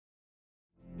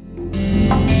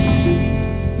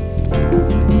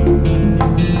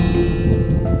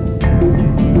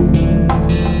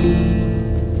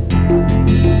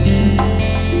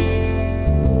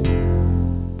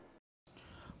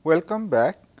Welcome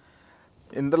back.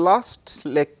 In the last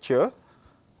lecture,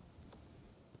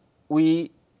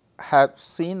 we have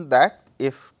seen that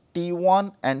if T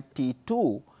 1 and T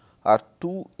 2 are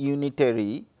two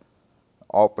unitary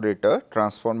operator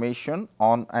transformation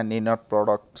on an inner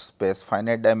product space,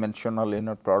 finite dimensional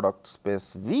inner product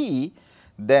space V,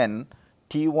 then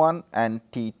T 1 and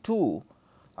T 2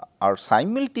 are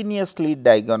simultaneously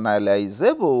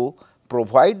diagonalizable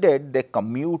provided they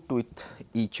commute with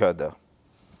each other.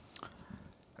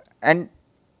 And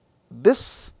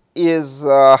this is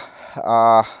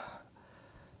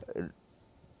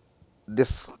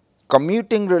this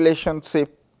commuting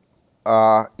relationship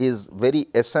is very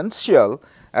essential,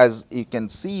 as you can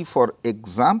see. For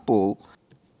example,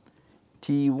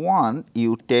 T 1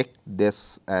 you take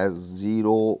this as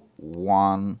 0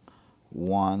 1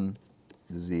 1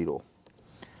 0,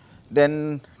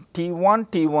 then T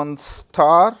 1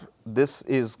 star, this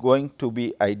is going to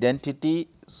be identity.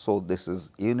 So, this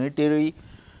is unitary,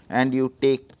 and you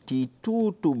take T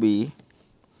 2 to be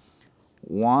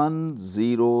 1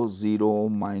 0 0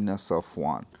 minus of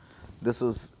 1. This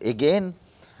is again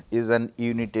is an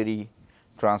unitary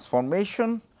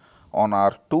transformation on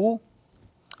R 2.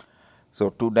 So,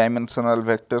 two dimensional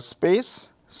vector space.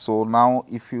 So, now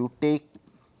if you take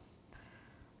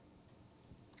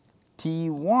T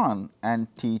 1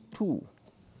 and T 2,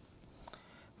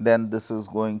 then this is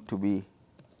going to be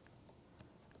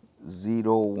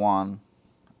 0 1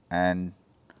 and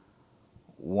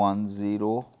 1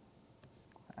 0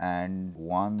 and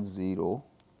 1 0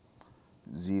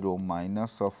 0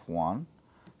 minus of 1.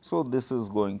 So, this is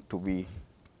going to be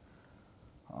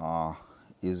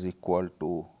is equal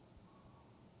to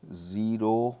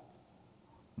 0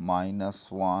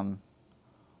 minus 1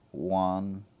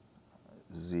 1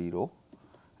 0,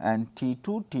 and T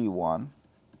 2 T 1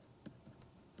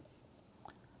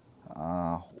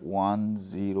 1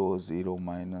 0 0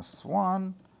 minus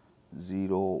 1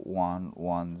 0 1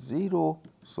 1 0.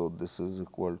 So, this is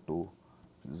equal to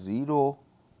 0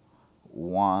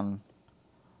 1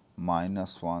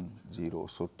 minus 1 0.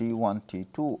 So, T 1 T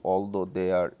 2, although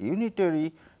they are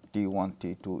unitary, T 1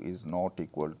 T 2 is not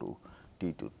equal to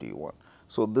T 2 T 1.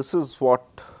 So, this is what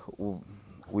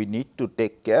we need to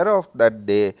take care of, that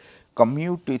they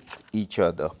commute with each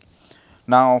other.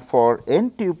 Now, for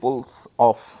n tuples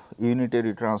of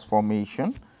unitary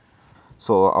transformation,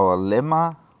 so our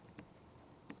lemma,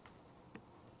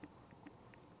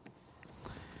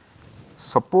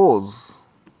 suppose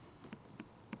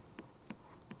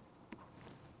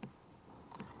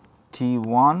T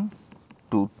 1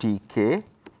 to T k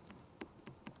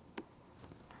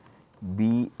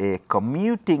be a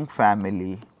commuting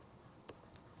family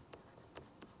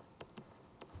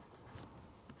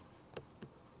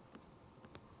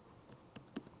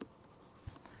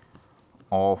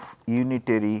of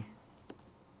unitary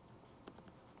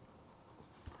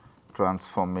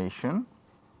transformation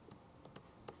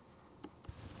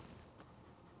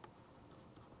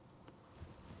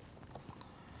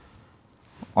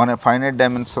on a finite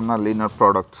dimensional inner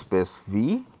product space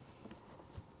V,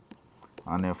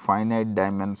 on a finite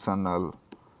dimensional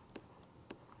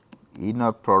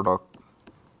inner product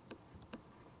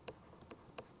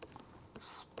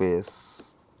space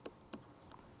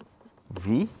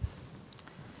V.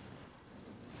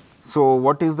 So,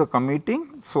 what is the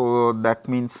commuting? So, that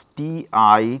means T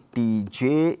I T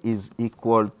j is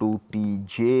equal to T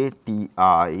j T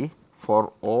I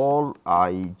for all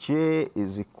I j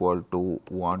is equal to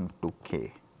 1 to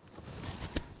k.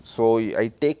 So,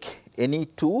 I take any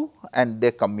two and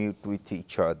they commute with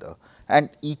each other, and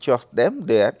each of them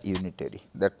they are unitary.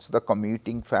 That is the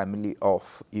commuting family of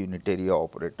unitary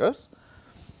operators.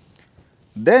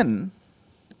 Then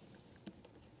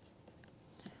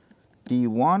T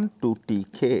 1 to T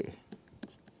k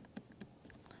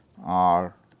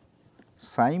are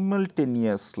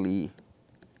simultaneously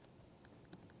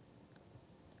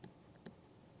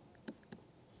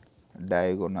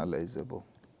diagonalizable.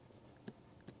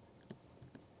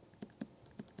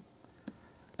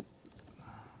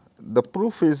 The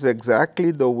proof is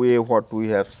exactly the way what we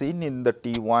have seen in the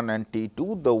T 1 and T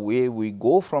 2, the way we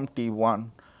go from T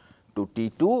 1 to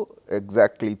T 2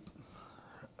 exactly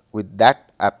with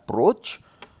that approach.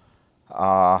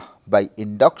 By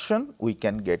induction we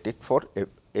can get it for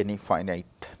any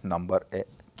finite number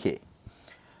k.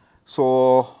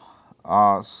 So,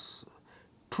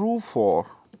 true for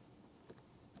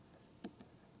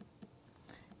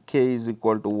k is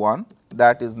equal to 1,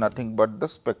 that is nothing but the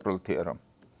spectral theorem.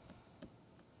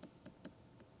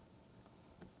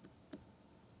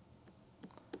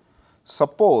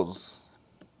 Suppose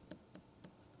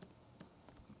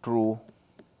true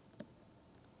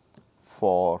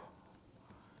for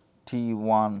t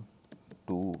 1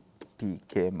 to t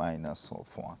k minus of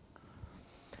 1.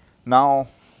 Now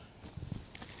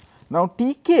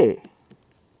t k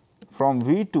from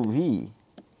V to V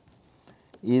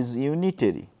is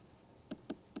unitary.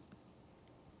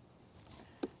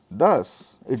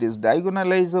 Thus, it is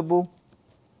diagonalizable.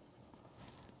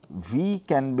 V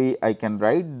can be, I can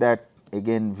write that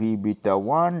again V beta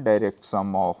 1 direct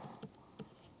sum of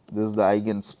this is the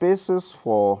eigenspaces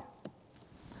for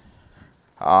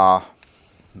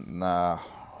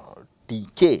t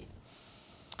k.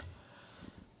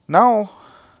 Now,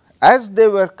 as they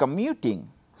were commuting,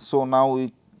 so now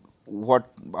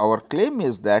what our claim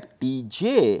is that T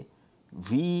j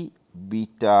V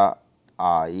beta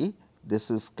I,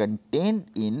 this is contained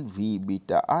in V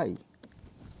beta I.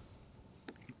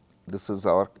 This is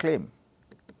our claim.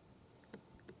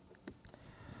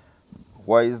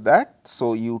 Why is that?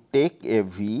 So, you take a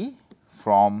V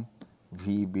from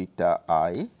V beta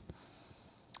I,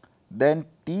 then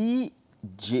T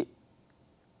j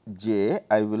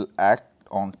I will act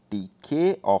on T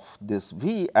k of this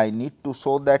V. I need to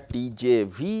show that T j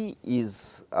V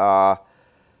is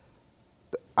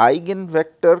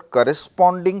eigenvector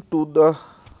corresponding to the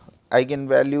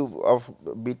eigenvalue of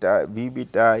beta V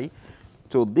beta I.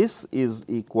 So, this is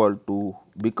equal to,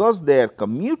 because they are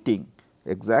commuting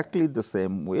exactly the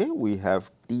same way, we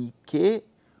have T k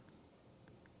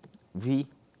V.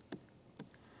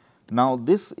 Now,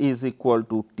 this is equal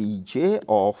to T j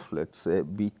of, let us say,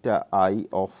 beta I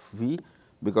of V,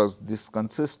 because this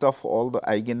consists of all the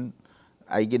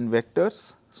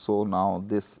eigenvectors. So, now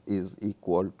this is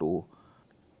equal to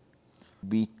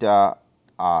beta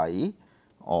I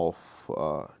of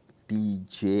T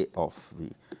j of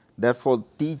V. Therefore,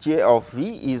 T j of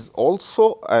V is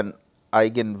also an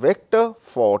eigenvector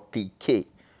for T k.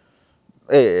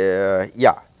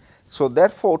 Yeah. So,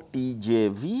 therefore, T j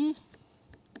V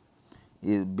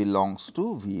belongs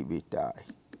to V beta I.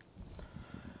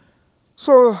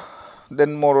 So,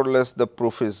 then more or less the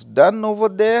proof is done over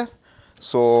there.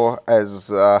 So,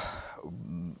 as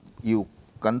you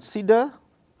consider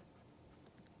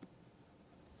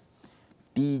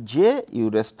T j, you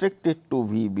restrict it to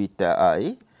V beta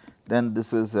I, then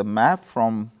this is a map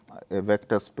from a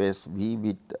vector space V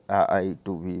beta I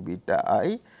to V beta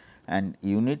I and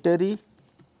unitary,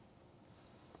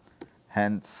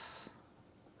 hence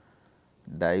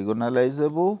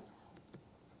diagonalizable,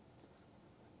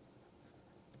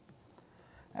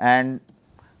 and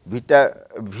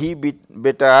V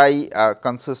beta I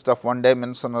consist of one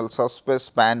dimensional subspace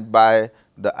spanned by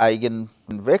the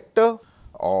eigenvector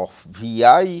of V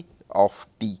I of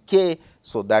T k.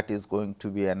 So, that is going to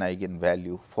be an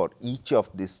eigenvalue for each of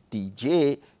this T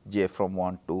j, j from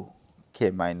 1 to k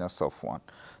minus of 1.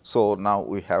 So, now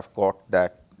we have got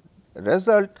that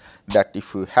result that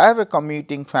if you have a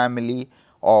commuting family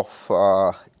of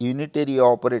unitary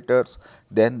operators,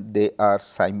 then they are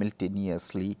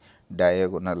simultaneously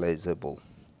diagonalizable.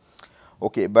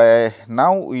 Okay, by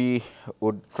now we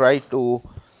would try to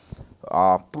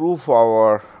prove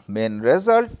our main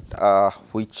result,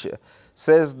 which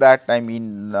says that, I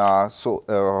mean,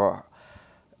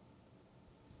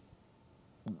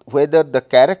 whether the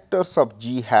characters of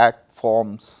G hat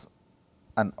forms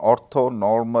an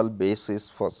orthonormal basis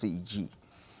for C G.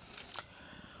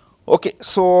 Okay,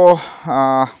 so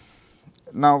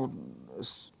now,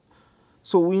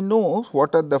 so we know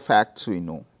what are the facts we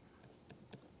know.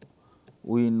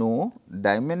 We know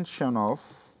dimension of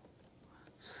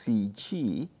C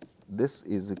G, this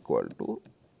is equal to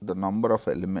the number of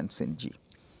elements in G.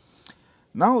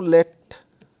 Now, let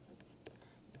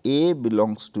A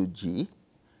belongs to G,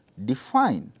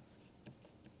 define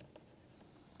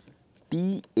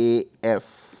T A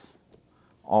F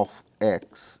of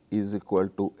x is equal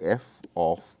to f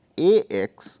of A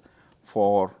x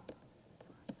for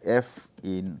f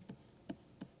in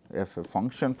f a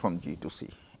function from G to C,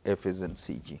 f is in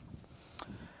C G.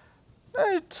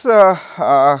 It is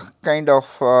kind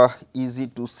of easy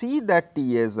to see that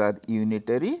T A's are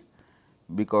unitary,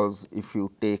 because if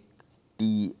you take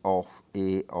T of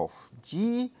A of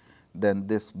G, then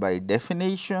this by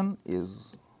definition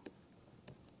is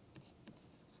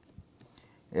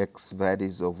x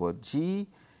varies over G,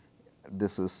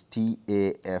 this is T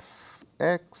A F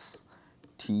x,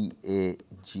 T A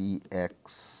G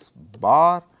x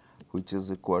bar, which is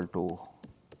equal to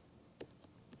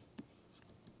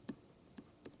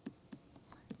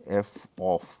f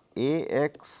of A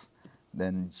x,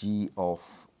 then G of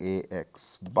A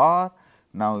x bar.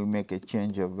 Now, we make a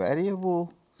change of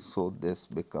variable. So, this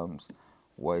becomes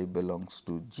y belongs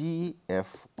to G,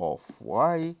 f of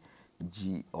y,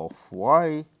 G of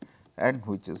y, and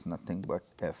which is nothing but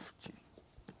f g.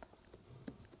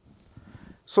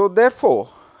 So, therefore,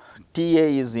 T A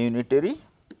is unitary.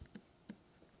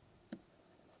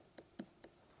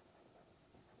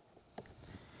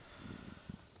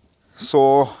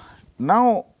 So,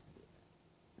 now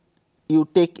you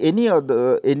take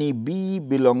any B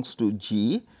belongs to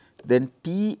G, then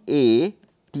T A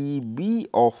T B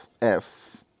of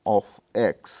f of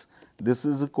x, this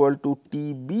is equal to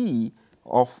T B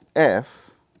of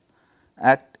f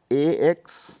at A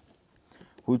x,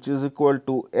 which is equal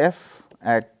to f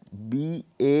at B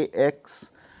A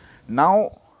x.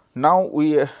 Now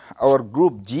our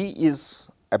group G is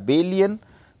abelian,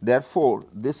 therefore,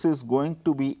 this is going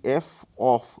to be f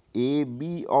of A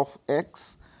B of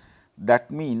x.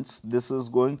 That means, this is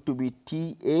going to be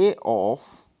T A of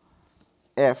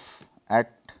f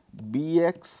at B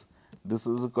x, this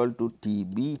is equal to T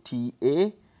B T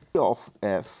A of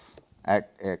f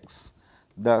at x.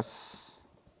 Thus,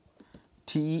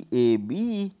 T A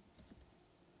B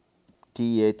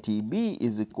T A T B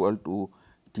is equal to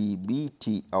T B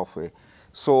T of A.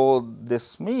 So,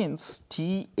 this means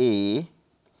T A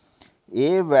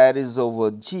varies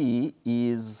over G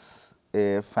is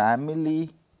a family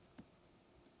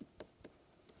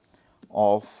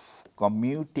of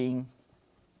commuting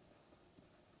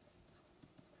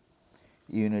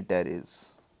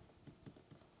unitaries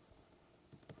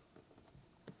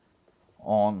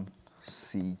on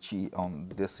C G, on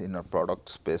this inner product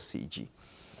space C G.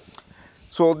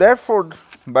 So, therefore,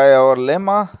 by our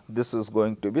lemma, this is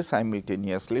going to be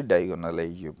simultaneously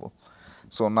diagonalizable.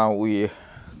 So, now we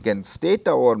can state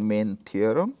our main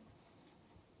theorem.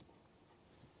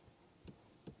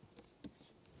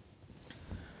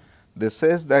 This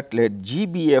says that let G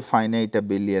be a finite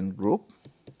abelian group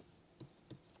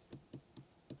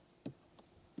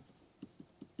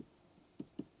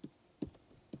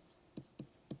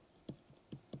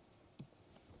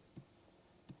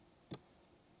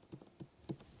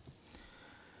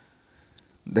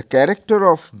the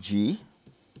character of G,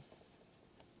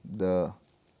 the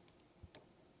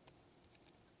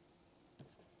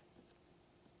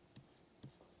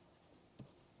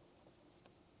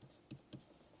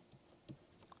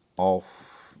of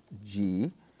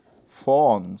G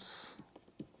forms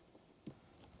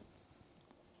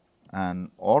an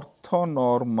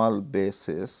orthonormal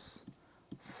basis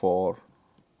for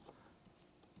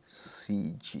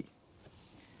C G.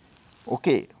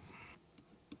 Okay.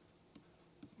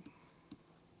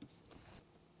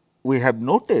 We have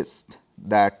noticed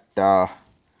that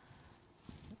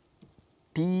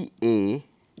T A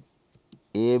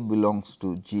belongs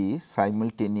to G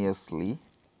simultaneously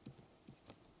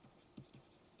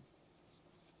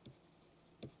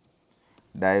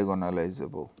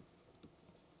diagonalizable.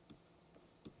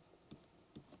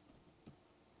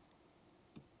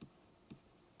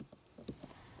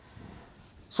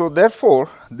 So, therefore,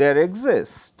 there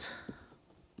exist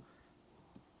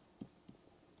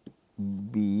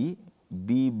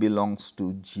B belongs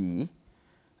to G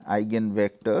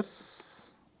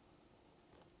eigenvectors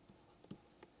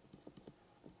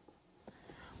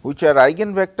which are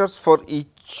eigenvectors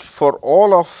for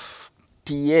all of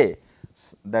T A,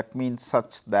 that means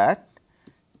such that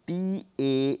T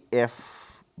A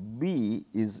F B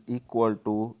is equal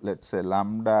to, let us say,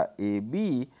 lambda A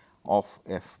B of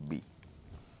F B.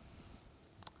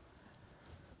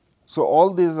 So, all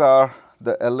these are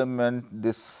the element,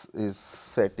 this is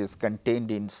set is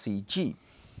contained in C G.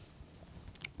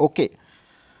 Okay.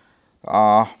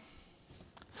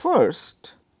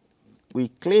 First, we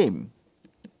claim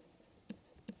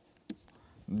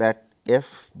that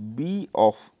F B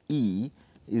of E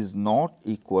is not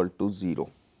equal to 0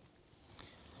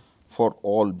 for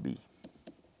all B,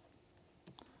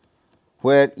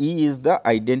 where E is the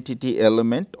identity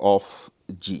element of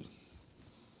G.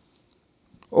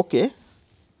 Okay.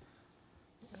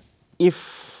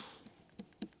 If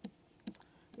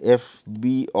F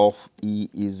B of E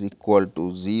is equal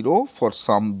to 0 for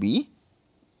some B,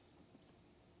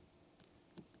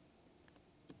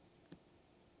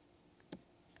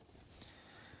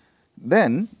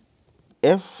 then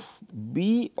F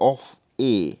B of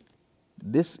A,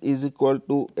 this is equal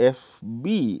to F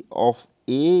B of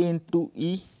A into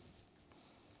E,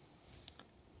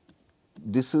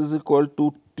 this is equal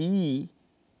to T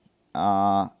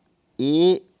A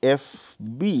F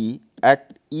B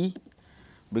at E,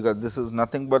 because this is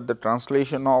nothing but the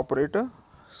translation operator.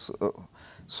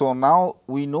 So, now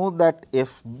we know that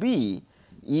F B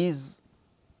is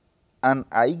an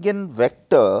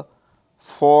eigenvector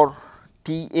for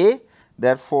T A,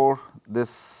 therefore,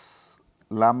 this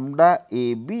lambda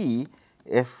A B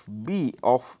F B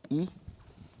of E.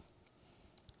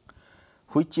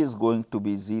 which is going to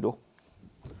be 0.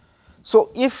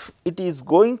 So, if it is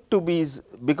going to be,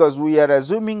 because we are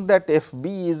assuming that f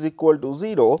b is equal to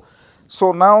 0.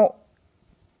 So, now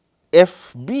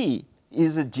f b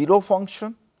is a 0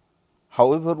 function.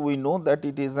 However, we know that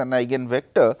it is an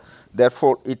eigenvector,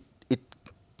 therefore, it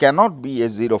cannot be a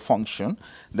 0 function.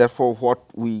 Therefore, what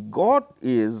we got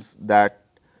is that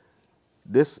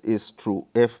this is true,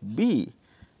 f b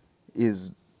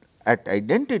is at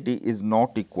identity is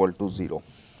not equal to 0.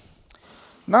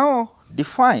 Now,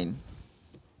 define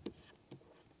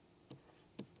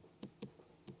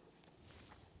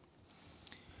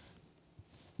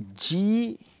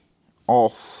g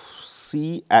of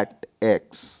c at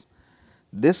x.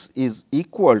 This is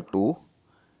equal to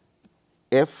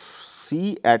f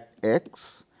c at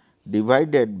x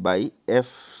divided by f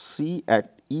c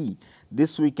at e.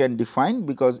 This we can define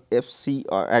because f c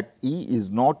at e is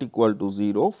not equal to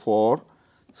 0 for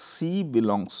c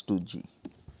belongs to G.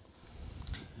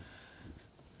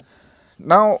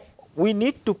 Now, we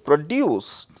need to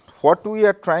produce, what we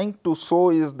are trying to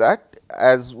show is that,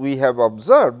 as we have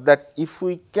observed, that if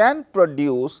we can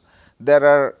produce, there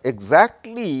are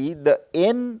exactly the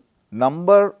n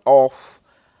number of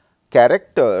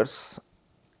characters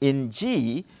in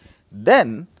G,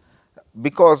 then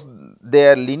because they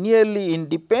are linearly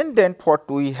independent, what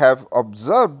we have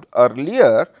observed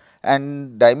earlier,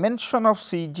 and dimension of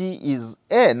C G is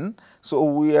n. So,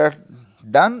 we are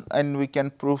done and we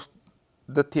can prove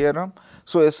the theorem.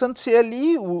 So,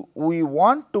 essentially we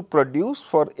want to produce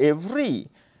for every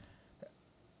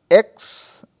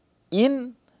x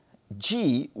in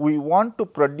G, we want to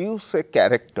produce a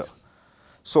character.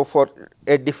 So, for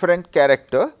a different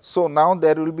character, so now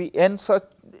there will be n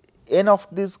of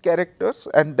these characters,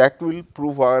 and that will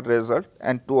prove our result,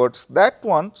 and towards that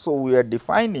one. So, we are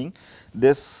defining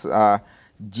this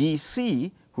G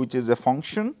C, which is a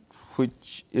function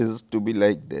which is to be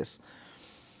like this.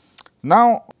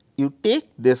 Now, you take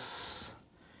this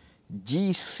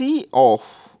G C of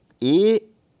a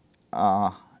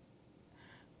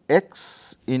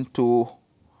x into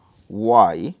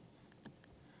y,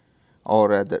 or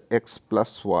rather x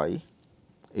plus y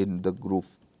in the group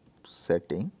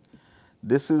setting.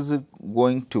 This is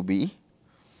going to be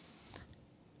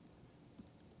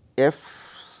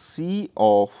f c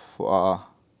of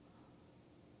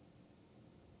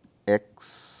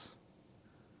x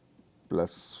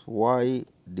plus y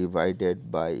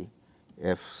divided by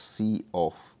f c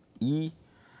of e.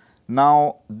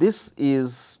 Now, this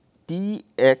is T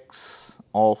x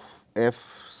of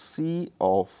f c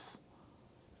of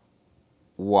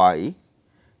y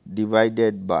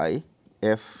divided by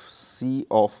f c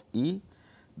of e.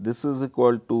 This is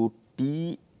equal to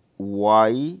T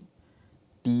y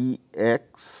T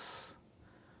x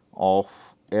of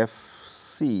f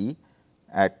c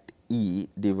at e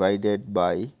divided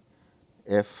by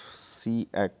f c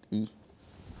at e,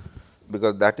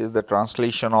 because that is the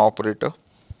translation operator.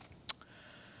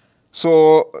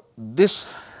 So,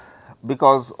 this,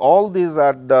 because all these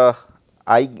are the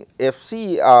f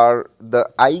c are the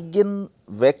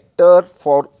eigenvector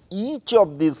for each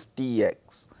of these T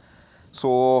x.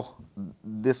 So,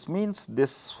 this means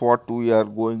this what we are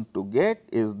going to get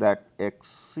is that x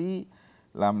c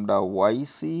lambda y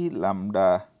c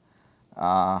lambda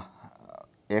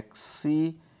x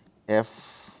c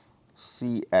f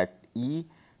c at e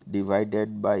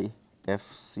divided by f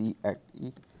c at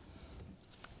e.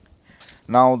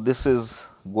 Now, this is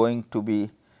going to be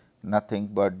nothing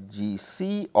but G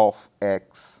c of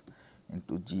x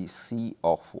into G c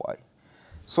of y.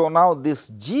 So, now this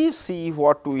G c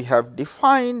what we have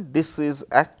defined, this is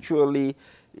actually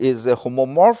is a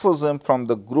homomorphism from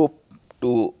the group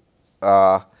to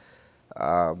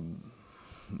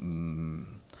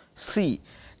C.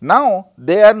 Now,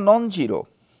 they are non-zero.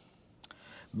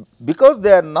 Because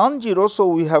they are non-zero, so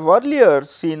we have earlier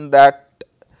seen that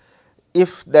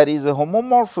if there is a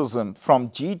homomorphism from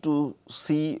G to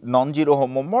C, non-zero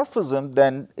homomorphism,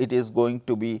 then it is going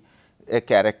to be a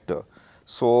character.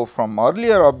 So, from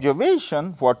earlier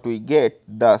observation, what we get,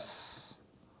 thus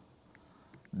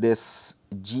this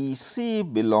G C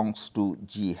belongs to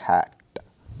G hat,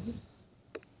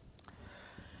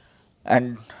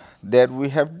 and there we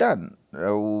have done,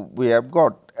 we have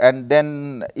got. And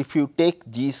then if you take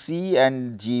G C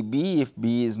and G B, if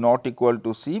B is not equal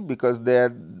to C, because they are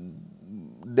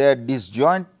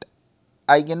disjoint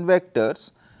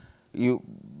eigenvectors, you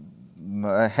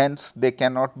hence they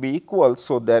cannot be equal.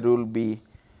 So, there will be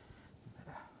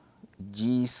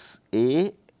G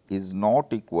A is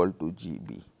not equal to G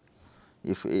B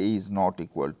if A is not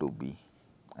equal to B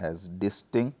as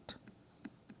distinct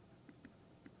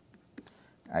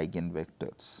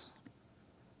eigenvectors.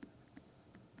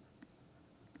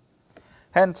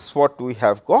 Hence, what we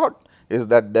have got is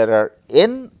that there are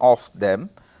n of them.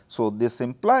 So, this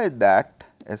implies that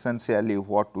essentially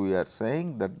what we are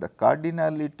saying that the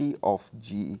cardinality of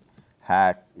G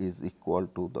hat is equal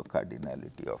to the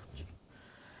cardinality of G,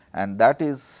 and that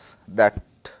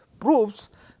proves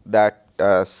that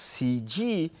C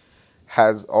G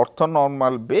has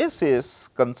orthonormal basis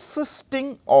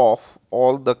consisting of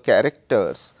all the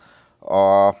characters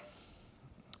of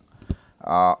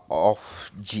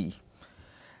G.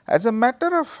 As a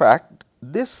matter of fact,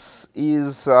 this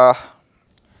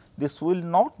will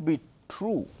not be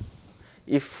true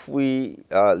if we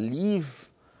leave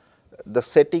the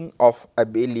setting of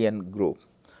abelian group.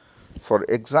 For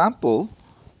example,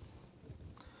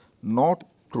 not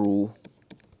true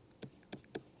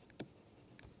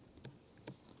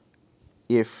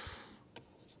if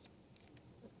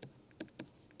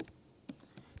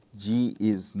G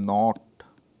is not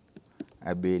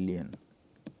abelian.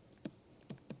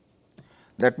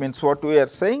 That means, what we are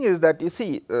saying is that you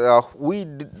see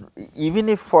even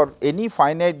if for any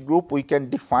finite group we can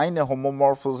define a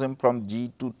homomorphism from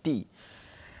G to T.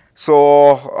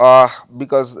 So,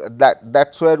 because that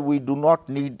is where we do not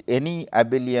need any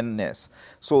abelianness.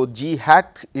 So, G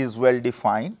hat is well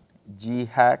defined. G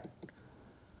hat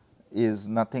is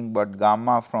nothing but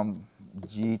gamma from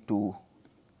G to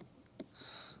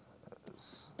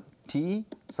T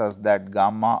such that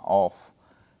gamma of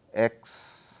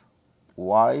x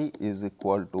y is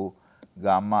equal to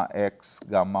gamma x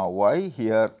gamma y.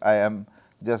 Here I am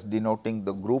just denoting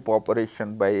the group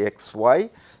operation by x y.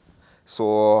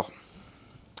 So,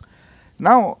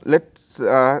 now let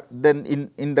us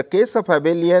then in the case of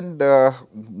abelian, the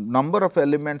number of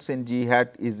elements in G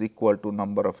hat is equal to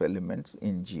number of elements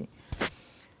in G.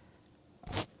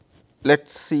 Let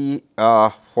us see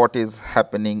what is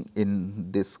happening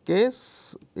in this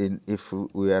case if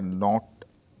we are not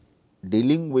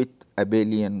dealing with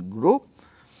abelian group.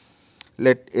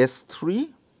 Let S3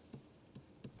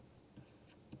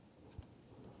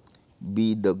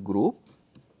 be the group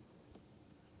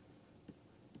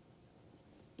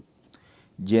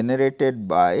generated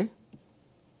by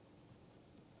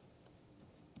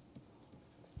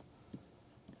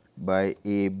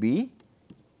AB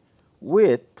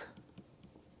with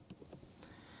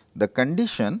the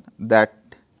condition that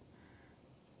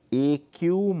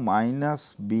AQ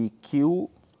minus BQ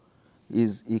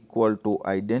is equal to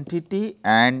identity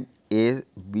and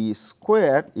AB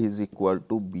square is equal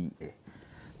to BA.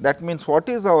 That means, what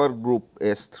is our group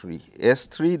S3?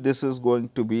 S3, this is going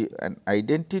to be an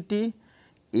identity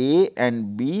A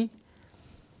and B,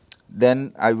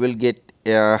 then I will get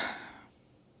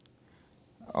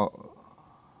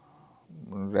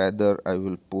rather I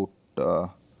will put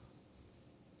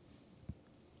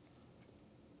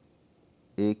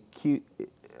AQ,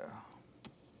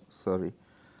 sorry,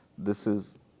 this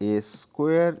is A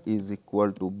square is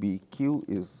equal to BQ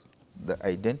is the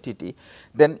identity.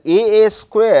 Then A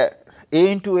square,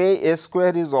 A into A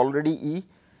square is already E.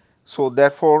 So,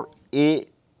 therefore, A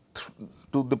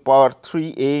to the power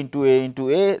 3 A into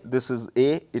A, this is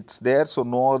A, it is there. So,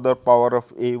 no other power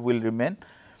of A will remain.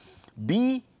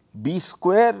 B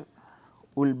square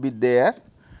will be there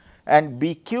and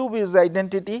B cube is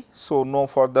identity. So, no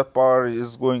further power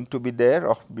is going to be there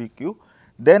of B cube.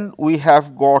 Then we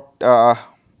have got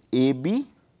AB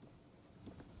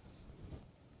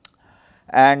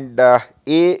and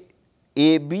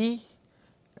AB,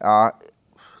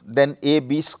 then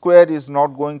AB square is not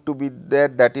going to be there,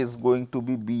 that is going to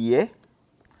be BA,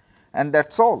 and that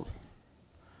is all.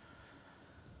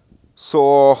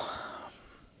 So,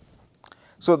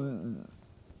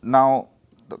 now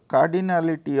the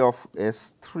cardinality of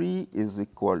S3 is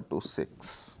equal to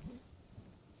 6.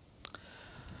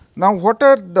 Now, what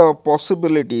are the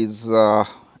possibilities of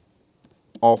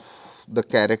the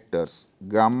characters?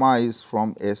 Gamma is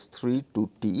from S3 to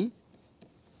T.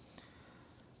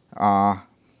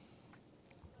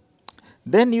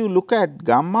 Then you look at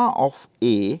gamma of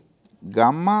A,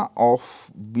 gamma of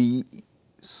B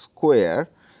square,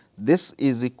 this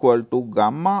is equal to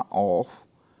gamma of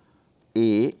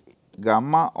A,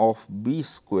 gamma of B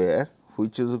square,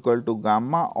 which is equal to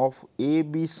gamma of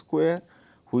AB square,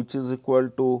 which is equal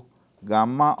to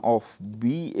gamma of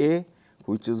BA,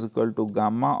 which is equal to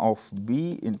gamma of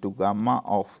B into gamma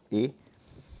of A,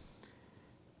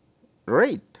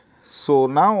 right. So,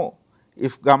 now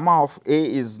if gamma of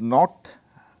A is not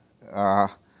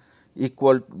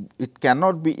equal, it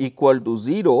cannot be equal to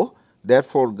 0,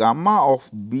 therefore, gamma of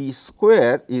B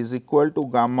square is equal to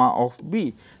gamma of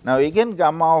B. Now, again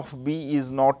gamma of B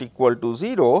is not equal to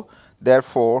 0,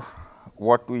 therefore,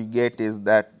 what we get is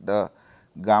that the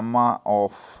gamma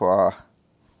of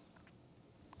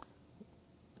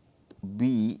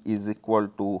B is equal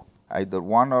to either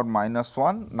 1 or minus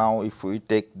 1. Now, if we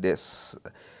take this.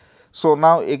 So,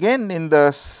 now again in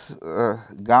the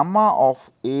gamma of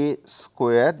A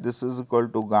square, this is equal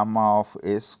to gamma of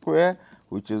A square,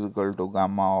 which is equal to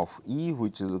gamma of E,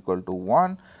 which is equal to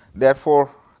 1. Therefore,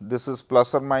 this is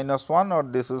plus or minus 1 or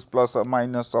this is plus or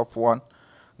minus of 1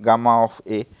 gamma of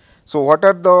A. So, what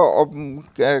are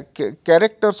the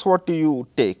characters what you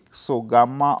take? So,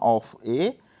 gamma of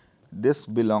A, this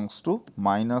belongs to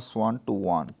minus 1 to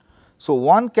 1. So,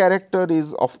 one character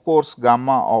is of course,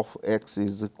 gamma of x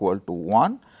is equal to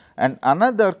 1 and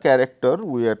another character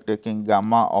we are taking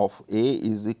gamma of A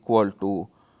is equal to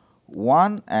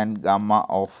 1 and gamma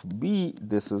of B,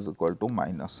 this is equal to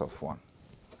minus of 1.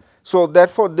 So,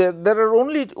 therefore, there are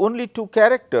only two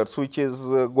characters which is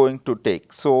going to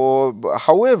take. So,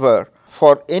 however,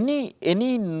 for any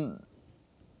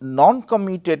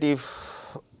non-commutative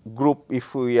group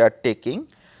if we are taking,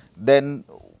 then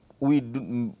we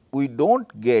do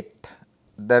not get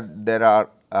that there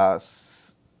are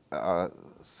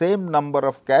same number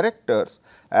of characters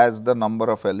as the number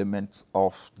of elements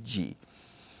of G.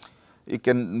 You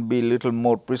can be little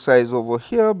more precise over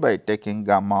here by taking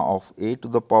gamma of A to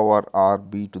the power r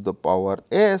b to the power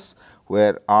s,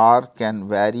 where r can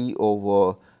vary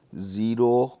over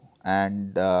 0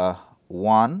 and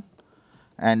 1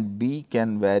 and b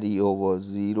can vary over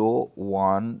 0,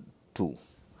 1, 2.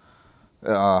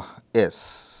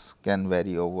 S can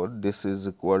vary over, this is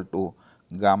equal to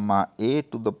gamma A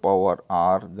to the power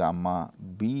r, gamma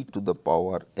b to the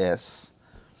power s.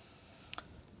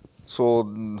 So,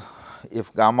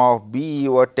 if gamma of b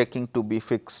you are taking to be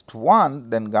fixed 1,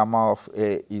 then gamma of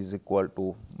A is equal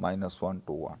to minus 1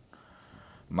 to 1,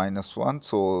 minus 1.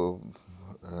 So,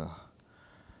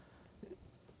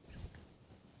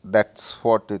 that is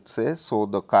what it says. So,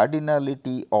 the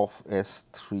cardinality of S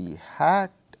 3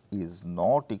 hat is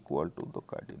not equal to the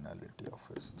cardinality of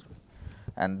S 3,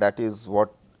 and that is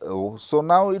what. So,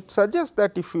 now it suggests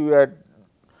that if we are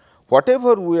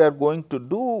whatever we are going to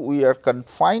do, we are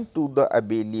confined to the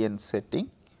abelian setting,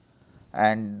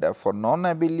 and for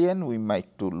non-abelian we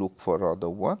might to look for other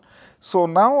one. So,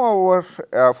 now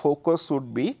our focus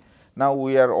would be, now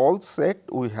we are all set,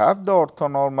 we have the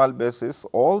orthonormal basis,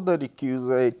 all the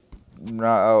requisite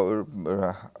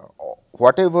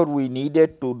whatever we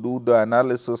needed to do the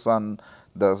analysis on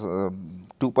the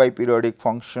 2 pi periodic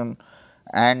function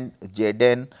and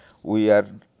Zn, we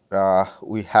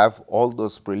have all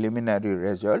those preliminary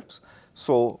results.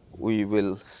 So, we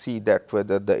will see that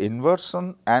whether the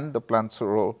inversion and the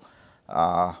Planck-Searle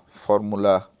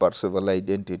formula Parseval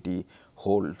identity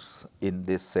holds in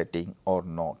this setting or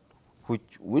not,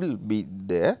 which will be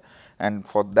there, and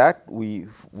for that we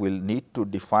will need to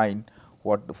define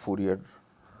what the Fourier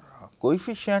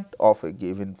coefficient of a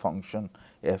given function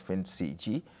f in C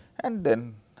g, and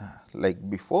then like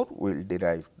before we will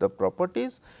derive the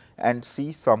properties and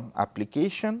see some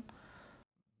application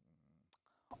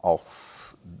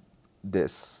of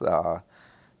this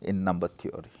in number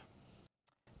theory.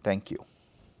 Thank you.